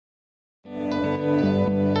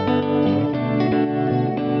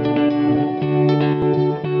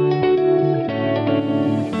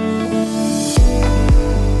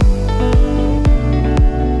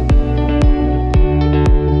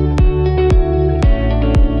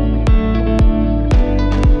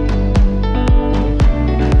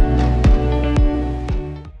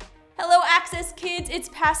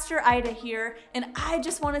Pastor Ida here, and I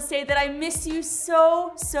just want to say that I miss you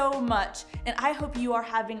so much, and I hope you are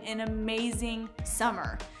having an amazing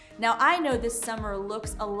summer. Now, I know this summer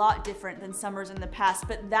looks a lot different than summers in the past,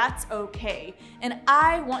 but that's okay. And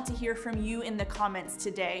I want to hear from you in the comments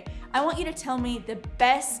today. I want you to tell me the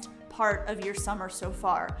best part of your summer so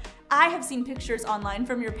far. I have seen pictures online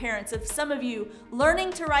from your parents of some of you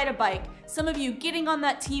learning to ride a bike, some of you getting on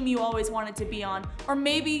that team you always wanted to be on, or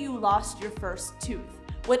maybe you lost your first tooth.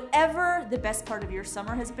 Whatever the best part of your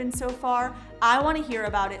summer has been so far, I want to hear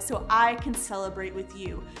about it so I can celebrate with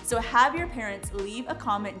you. So have your parents leave a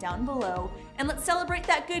comment down below and let's celebrate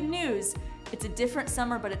that good news. It's a different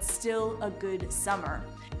summer, but it's still a good summer.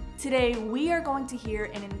 Today, we are going to hear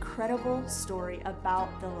an incredible story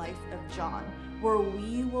about the life of John, where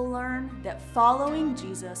we will learn that following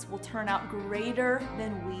Jesus will turn out greater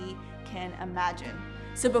than we can imagine.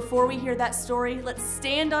 So before we hear that story, let's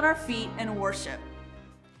stand on our feet and worship.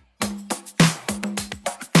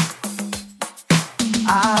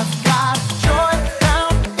 I've got joy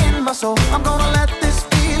down in my soul. I'm gonna let this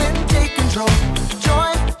feeling take control.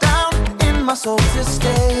 Joy down in my soul to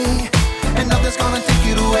stay, and nothing's gonna take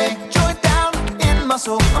it away. Joy down in my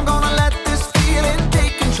soul. I'm gonna let this feeling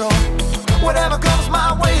take control. Whatever comes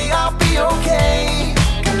my way, I'll be okay.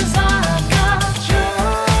 'Cause I've got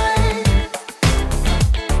joy.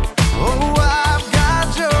 Oh, I've got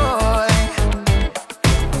joy.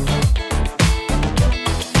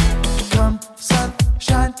 Come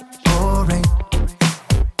sunshine or rain,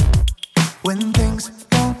 when things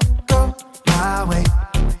don't go my way,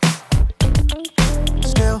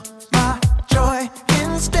 still my joy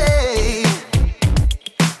can stay.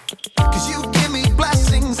 'Cause you give me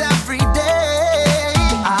blessings every day.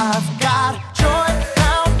 I've got joy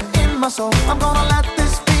down in my soul. I'm gonna let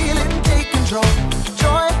this feeling take control.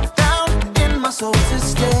 Joy down in my soul to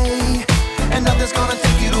stay, and nothing's gonna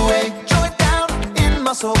take it away. Joy down in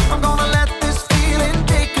my soul. I'm gonna let this feeling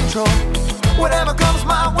take control. Whatever comes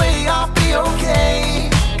my way, I'll be okay.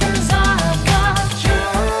 'Cause I've got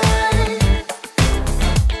joy.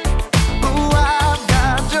 Oh, I've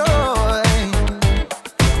got joy.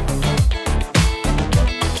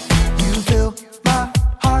 You fill my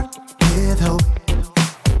heart with hope.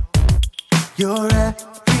 You're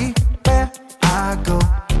everywhere I go.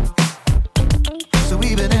 So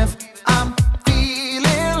even if I'm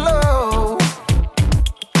feeling low,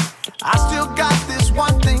 I still got this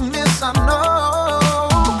one thing, this I know.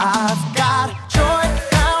 I've got joy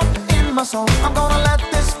down in my soul. I'm gonna let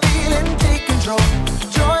this feeling take control.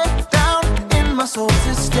 Joy down in my soul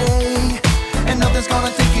to stay, and nothing's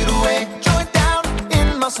gonna take it away. Joy down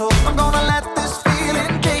in my soul. I'm gonna let this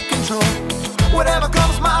feeling take control. Whatever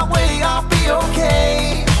comes my way, I'll be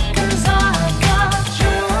okay. 'Cause I've got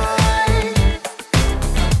joy.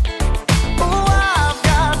 Oh, I've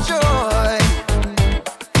got joy.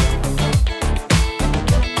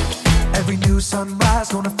 Every new sunrise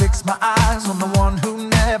gonna fix my eyes on the one who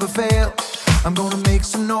never failed. I'm gonna make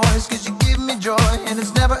some noise 'cause you give me joy, and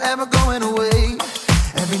it's never ever going away.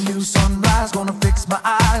 Every new sunrise gonna fix my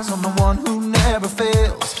eyes on the one who never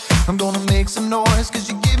fails. I'm gonna make some noise 'cause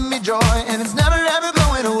you give me joy, and it's never ever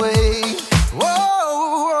going away.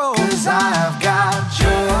 Whoa, 'cause I've got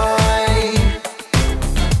joy.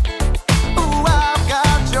 Ooh, I've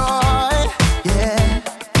got joy, yeah.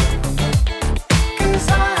 'Cause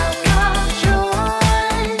I've got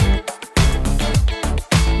joy.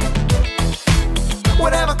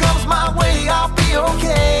 Whatever comes my way, I'll be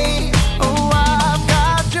okay. Oh, I've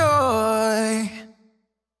got joy.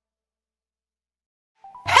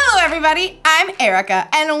 Hello everybody, I'm Erica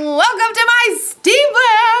and welcome to my STEAM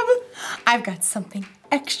Lab! I've got something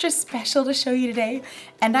extra special to show you today,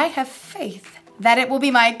 and I have faith that it will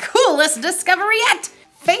be my coolest discovery yet!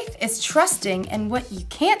 Faith is trusting in what you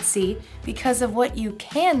can't see because of what you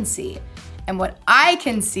can see. And what I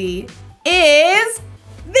can see is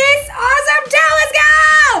this awesome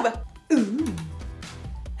telescope! Ooh.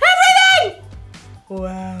 Everything!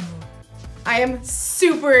 Wow. I am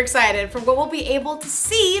super excited for what we'll be able to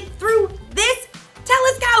see through this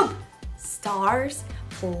telescope. Stars,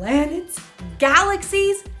 planets,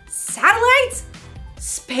 galaxies, satellites,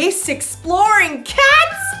 space exploring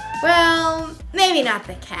cats. Well, maybe not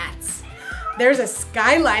the cats. There's a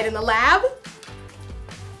skylight in the lab.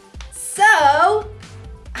 So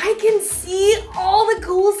I can see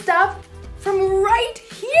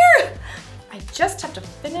just have to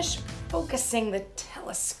finish focusing the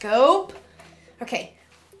telescope. Okay,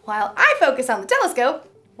 while I focus on the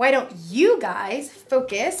telescope, why don't you guys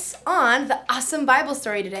focus on the awesome Bible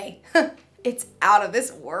story today? It's out of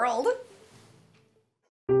this world.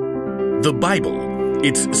 The Bible.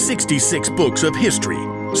 It's 66 books of history,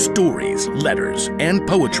 stories, letters, and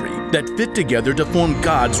poetry that fit together to form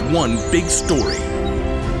God's one big story.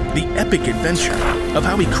 The epic adventure of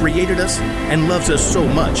how He created us and loves us so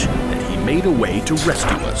much that He made a way to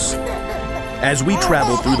rescue us. As we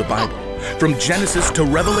travel through the Bible, from Genesis to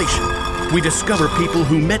Revelation, we discover people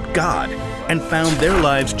who met God and found their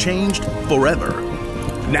lives changed forever.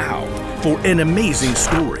 Now, for an amazing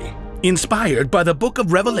story, inspired by the book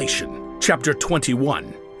of Revelation, chapter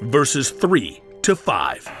 21, verses 3 to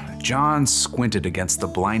 5. John squinted against the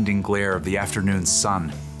blinding glare of the afternoon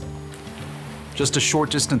sun. Just a short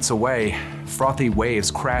distance away, frothy waves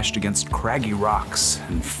crashed against craggy rocks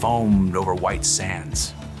and foamed over white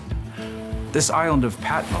sands. This island of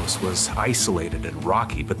Patmos was isolated and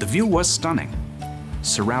rocky, but the view was stunning,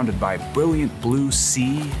 surrounded by brilliant blue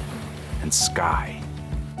sea and sky.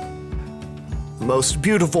 Most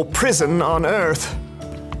beautiful prison on earth.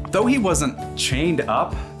 Though he wasn't chained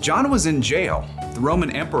up, John was in jail. The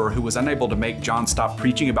Roman emperor, who was unable to make John stop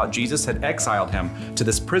preaching about Jesus, had exiled him to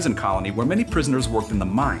this prison colony where many prisoners worked in the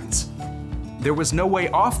mines. There was no way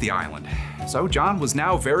off the island, so John was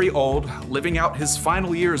now very old, living out his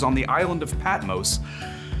final years on the island of Patmos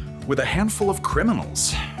with a handful of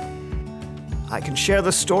criminals. I can share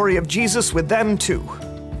the story of Jesus with them too.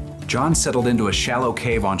 John settled into a shallow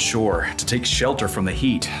cave on shore to take shelter from the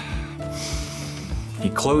heat. He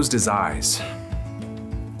closed his eyes.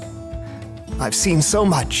 I've seen so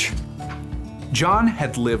much. John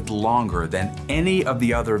had lived longer than any of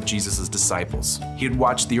the other of Jesus' disciples. He had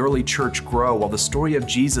watched the early church grow while the story of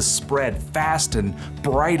Jesus spread fast and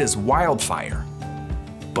bright as wildfire.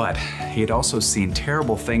 But he had also seen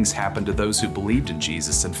terrible things happen to those who believed in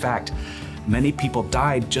Jesus. In fact, many people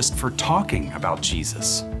died just for talking about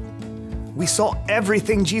Jesus. We saw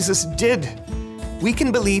everything Jesus did. We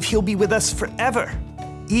can believe He'll be with us forever,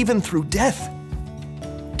 even through death.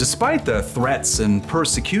 Despite the threats and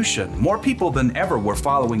persecution, more people than ever were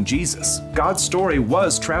following Jesus. God's story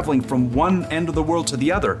was traveling from one end of the world to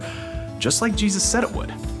the other, just like Jesus said it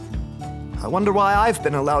would. I wonder why I've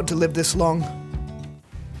been allowed to live this long.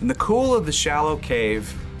 In the cool of the shallow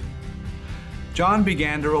cave, John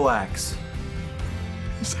began to relax.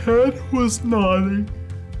 His head was nodding,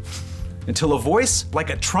 until a voice like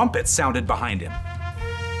a trumpet sounded behind him.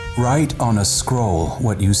 Write on a scroll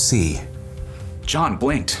what you see. John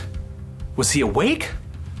blinked. Was he awake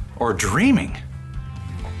or dreaming?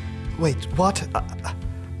 Wait, what?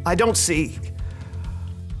 I don't see.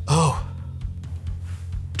 Oh.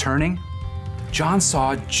 Turning, John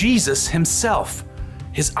saw Jesus himself,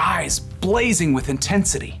 his eyes blazing with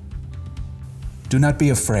intensity. Do not be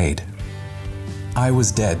afraid. I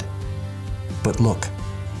was dead, but look,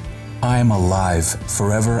 I am alive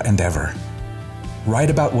forever and ever. Write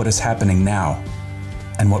about what is happening now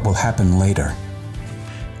and what will happen later.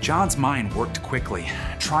 John's mind worked quickly,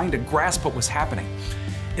 trying to grasp what was happening.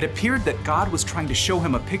 It appeared that God was trying to show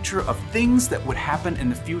him a picture of things that would happen in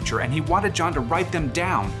the future, and he wanted John to write them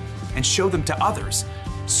down and show them to others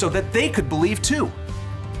so that they could believe too.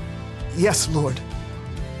 Yes, Lord.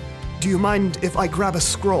 Do you mind if I grab a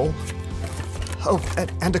scroll? Oh,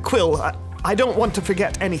 and a quill. I don't want to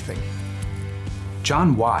forget anything.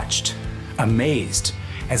 John watched, amazed,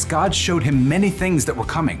 as God showed him many things that were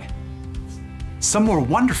coming. Some were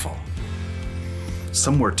wonderful.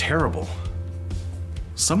 Some were terrible.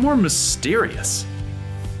 Some were mysterious.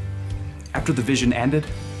 After the vision ended,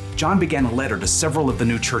 John began a letter to several of the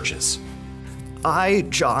new churches. I,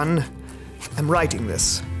 John, am writing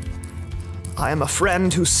this. I am a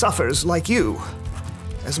friend who suffers like you.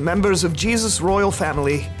 As members of Jesus' royal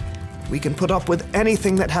family, we can put up with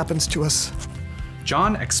anything that happens to us.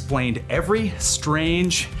 John explained every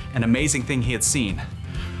strange and amazing thing he had seen.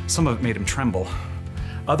 Some of it made him tremble.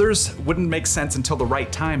 Others wouldn't make sense until the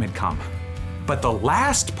right time had come. But the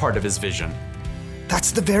last part of his vision,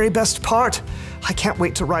 that's the very best part. I can't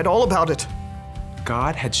wait to write all about it.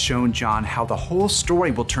 God had shown John how the whole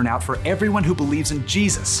story will turn out for everyone who believes in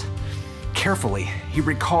Jesus. Carefully, he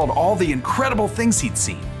recalled all the incredible things he'd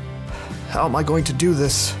seen. How am I going to do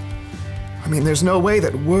this? I mean, there's no way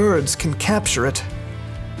that words can capture it.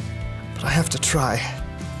 But I have to try.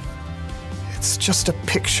 It's just a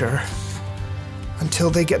picture.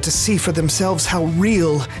 Until they get to see for themselves how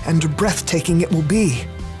real and breathtaking it will be.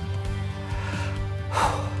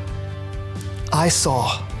 I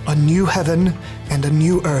saw a new heaven and a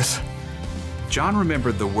new earth. John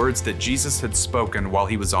remembered the words that Jesus had spoken while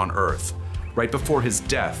he was on earth, right before his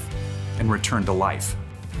death and return to life.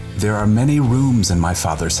 There are many rooms in my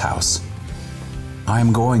Father's house. I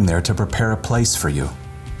am going there to prepare a place for you.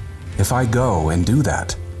 If I go and do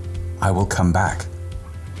that, I will come back,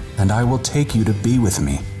 and I will take you to be with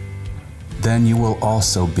me. Then you will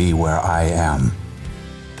also be where I am.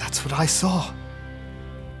 That's what I saw.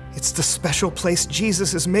 It's the special place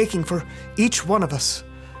Jesus is making for each one of us.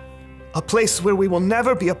 A place where we will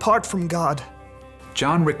never be apart from God.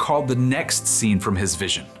 John recalled the next scene from his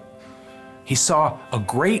vision. He saw a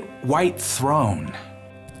great white throne.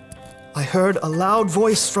 I heard a loud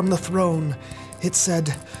voice from the throne. It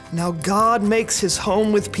said, "Now God makes his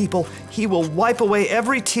home with people. He will wipe away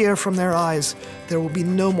every tear from their eyes. There will be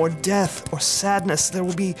no more death or sadness. There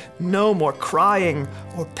will be no more crying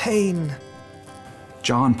or pain."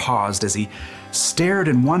 John paused as he stared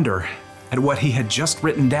in wonder at what he had just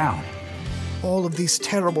written down. All of these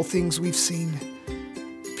terrible things we've seen.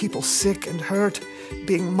 People sick and hurt,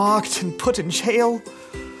 being mocked and put in jail.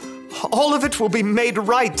 All of it will be made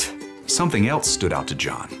right. Something else stood out to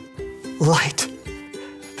John. Light.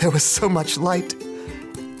 There was so much light.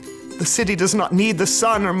 The city does not need the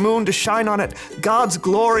sun or moon to shine on it. God's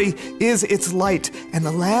glory is its light, and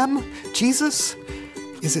the Lamb, Jesus,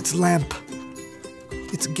 is its lamp.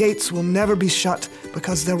 Its gates will never be shut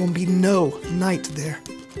because there will be no night there.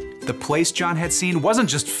 The place John had seen wasn't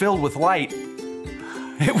just filled with light.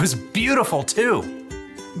 It was beautiful too.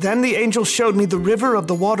 Then the angel showed me the river of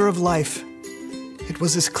the water of life. It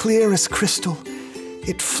was as clear as crystal.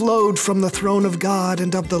 It flowed from the throne of God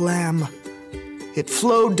and of the Lamb. It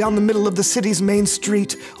flowed down the middle of the city's main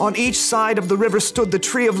street. On each side of the river stood the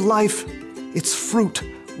tree of life. Its fruit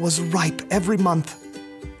was ripe every month.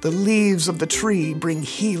 The leaves of the tree bring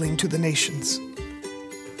healing to the nations.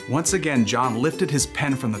 Once again, John lifted his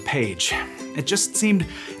pen from the page. It just seemed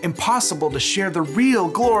impossible to share the real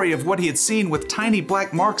glory of what he had seen with tiny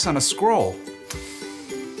black marks on a scroll.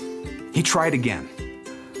 He tried again.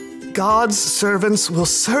 God's servants will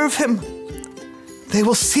serve him. They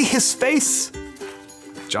will see his face.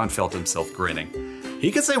 John felt himself grinning.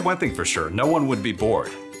 He could say one thing for sure, no one would be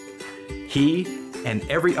bored. He and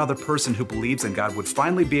every other person who believes in God would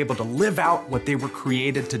finally be able to live out what they were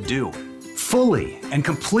created to do, fully and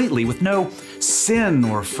completely, with no sin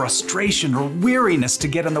or frustration or weariness to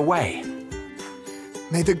get in the way.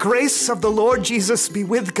 May the grace of the Lord Jesus be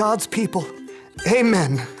with God's people.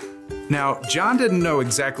 Amen. Now, John didn't know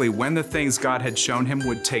exactly when the things God had shown him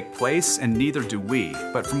would take place, and neither do we.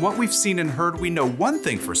 But from what we've seen and heard, we know one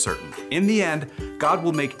thing for certain. In the end, God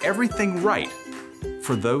will make everything right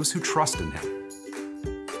for those who trust in him.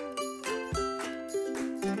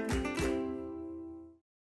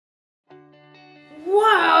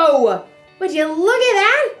 Whoa! Would you look at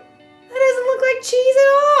that? That doesn't look like cheese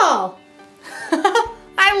at all.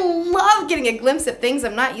 I love getting a glimpse of things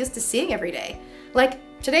I'm not used to seeing every day. Like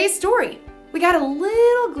today's story. We got a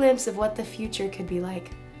little glimpse of what the future could be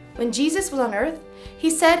like. When Jesus was on earth, he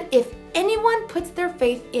said if anyone puts their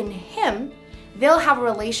faith in him, they'll have a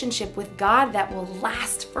relationship with God that will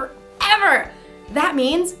last forever. That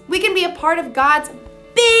means we can be a part of God's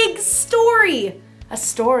big story, a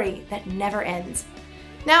story that never ends.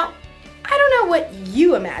 Now, I don't know what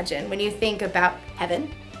you imagine when you think about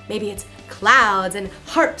heaven. Maybe it's clouds and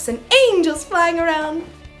harps and angels flying around.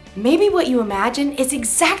 Maybe what you imagine is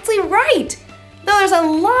exactly right. Though there's a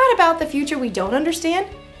lot about the future we don't understand,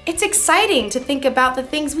 it's exciting to think about the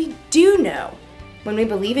things we do know. When we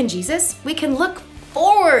believe in Jesus, we can look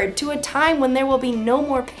forward to a time when there will be no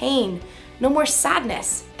more pain, no more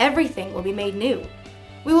sadness. Everything will be made new.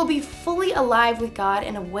 We will be fully alive with God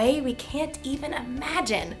in a way we can't even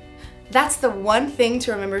imagine. That's the one thing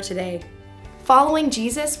to remember today. Following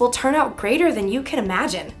Jesus will turn out greater than you can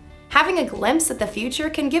imagine. Having a glimpse at the future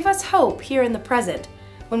can give us hope here in the present.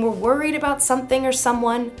 When we're worried about something or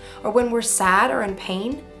someone, or when we're sad or in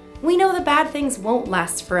pain, we know the bad things won't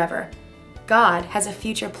last forever. God has a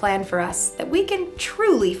future plan for us that we can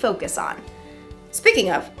truly focus on.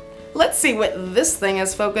 Speaking of, let's see what this thing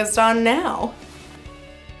is focused on now.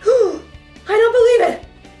 I don't believe it!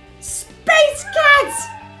 Space cats!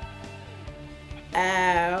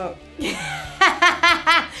 Oh.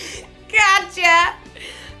 Gotcha!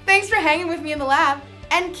 Thanks for hanging with me in the lab,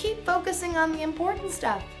 and keep focusing on the important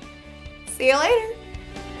stuff. See you later.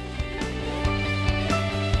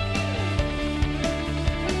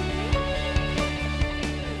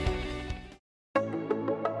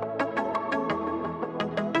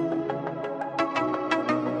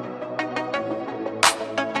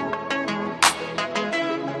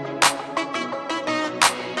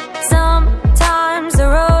 Sometimes the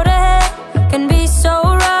road ahead can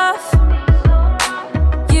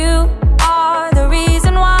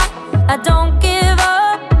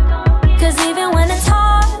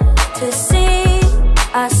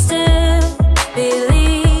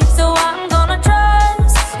believe. So I'm gonna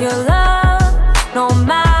trust your love, no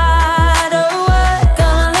matter what.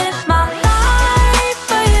 Gonna live my life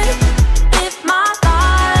for you, live my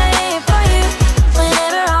life for you.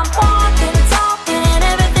 Whenever I'm walking, talking, and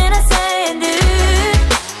everything I say and do.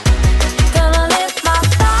 Gonna live my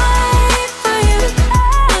life for you,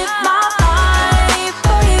 live my life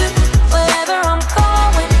for you. Wherever I'm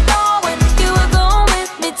going, you are going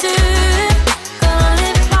with me too. Gonna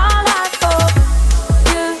live my life for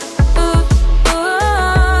you,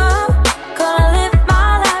 gonna live my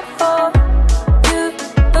life for you,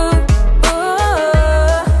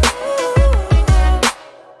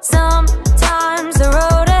 Sometimes the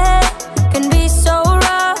road ahead can be so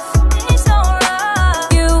rough.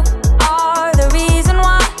 You are the reason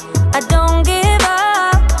why I don't give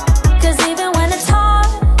up. 'Cause even when it's hard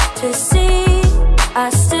to see, I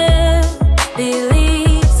still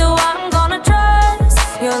believe. So I'm gonna trust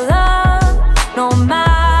your love, no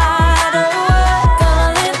matter what. Gonna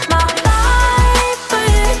live my life for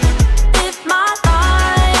you, live my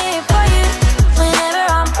life for you. Whenever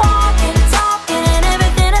I'm walking, talking, and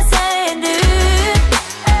everything I say and do.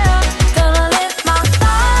 Gonna live my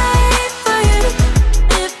life for you,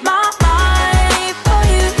 live my life for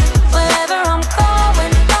you. Wherever I'm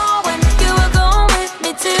going, you are going with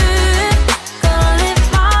me too. Gonna live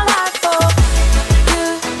my life for you,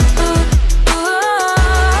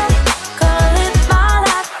 gonna live my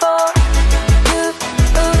life for you,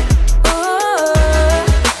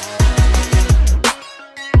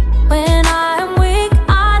 When I'm weak,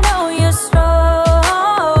 I know you're strong.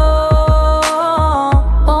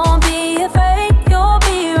 Won't be afraid, you'll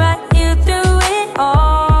be right here through it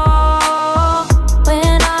all.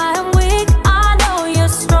 When I'm weak, I know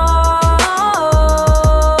you're strong.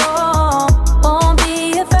 Won't be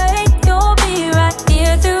afraid, you'll be right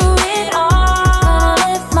here through it all. Gonna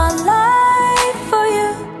live my life for you,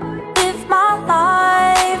 live my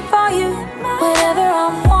life for you. Whenever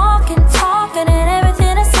I'm walking, talking, and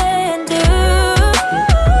everything I say and do.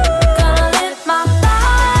 Gonna live my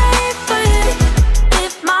life for you,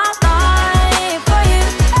 live my life for you.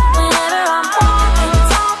 Whenever I'm walking,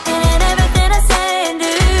 talking, and everything I say and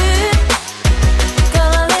do.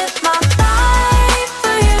 Gonna live my life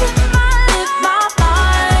for you, live my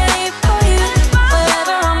life for you.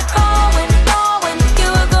 Wherever I'm going, you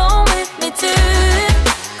are going with me too.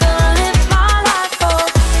 Gonna live my life for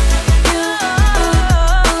you,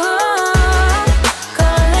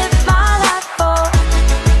 gonna live my life for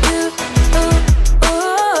you,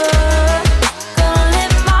 gonna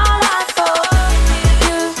live my life for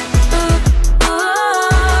you,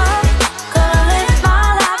 gonna live my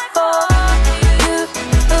life for you.